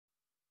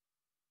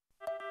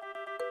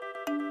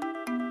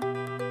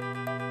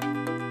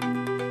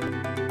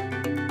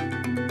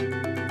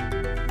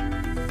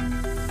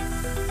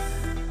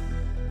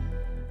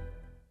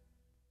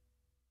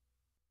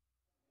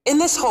In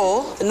this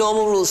hall, the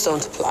normal rules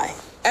don't apply.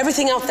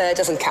 Everything out there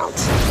doesn't count.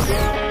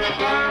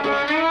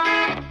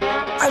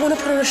 I want to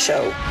put on a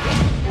show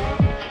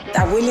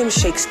that William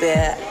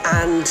Shakespeare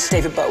and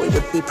David Bowie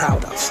would be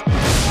proud of.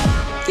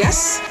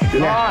 Yes?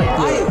 Yeah.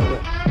 Are you?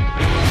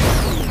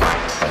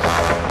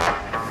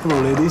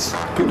 Hello, ladies.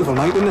 Beautiful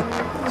night, isn't it?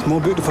 It's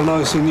more beautiful now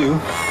I've seen you.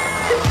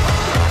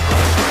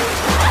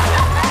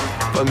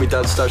 When my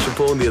dad stashed a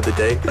porn the other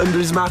day, under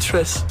his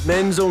mattress.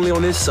 Men's only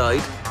on his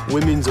side,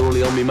 women's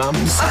only on me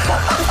mum's.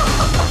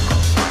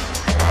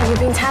 Have you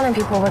been telling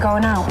people we're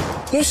going out?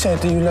 You said,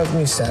 do you love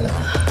me, Stella?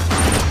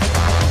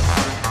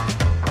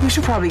 You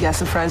should probably get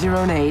some friends your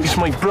own age. He's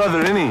my brother,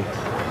 isn't he? You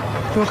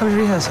want to come to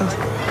rehearsals?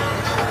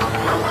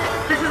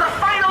 This is a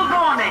final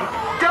warning.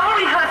 Double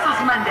rehearsals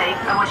Monday,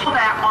 and we're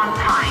there on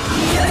time.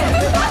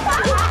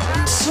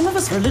 Some of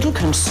us are a little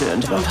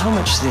concerned about how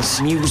much this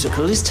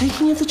musical is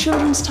taking of the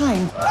children's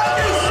time.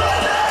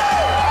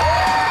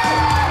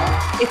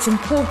 It's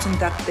important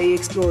that they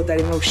explore their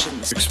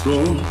emotions.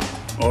 Explore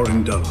or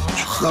indulge.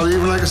 Not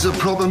even like it's a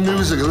proper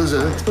musical, is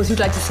it? I suppose you'd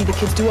like to see the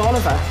kids do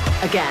Oliver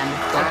again.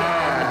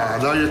 Ah,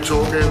 now you're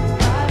talking.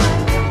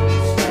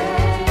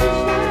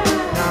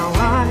 Now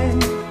I'm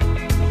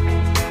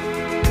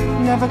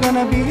never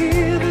gonna be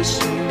the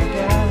same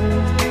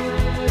again.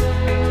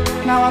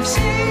 Now I've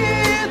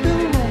seen the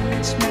way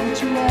it's meant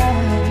to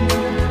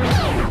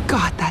end.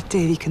 God, that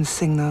Davey can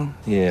sing, though.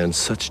 Yeah, and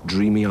such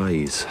dreamy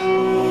eyes.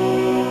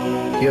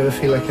 You ever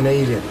feel like an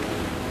alien?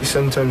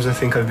 Sometimes I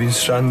think I've been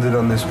stranded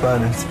on this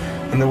planet,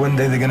 and that one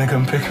day they're gonna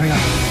come pick me up.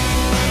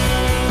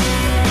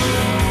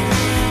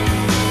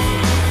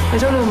 I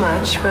don't know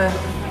much, but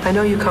I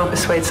know you can't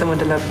persuade someone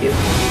to love you.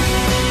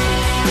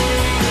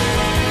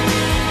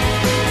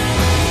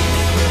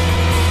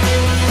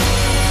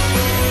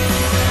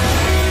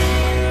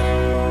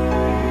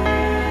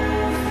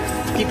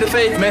 Keep the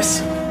faith,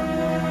 miss.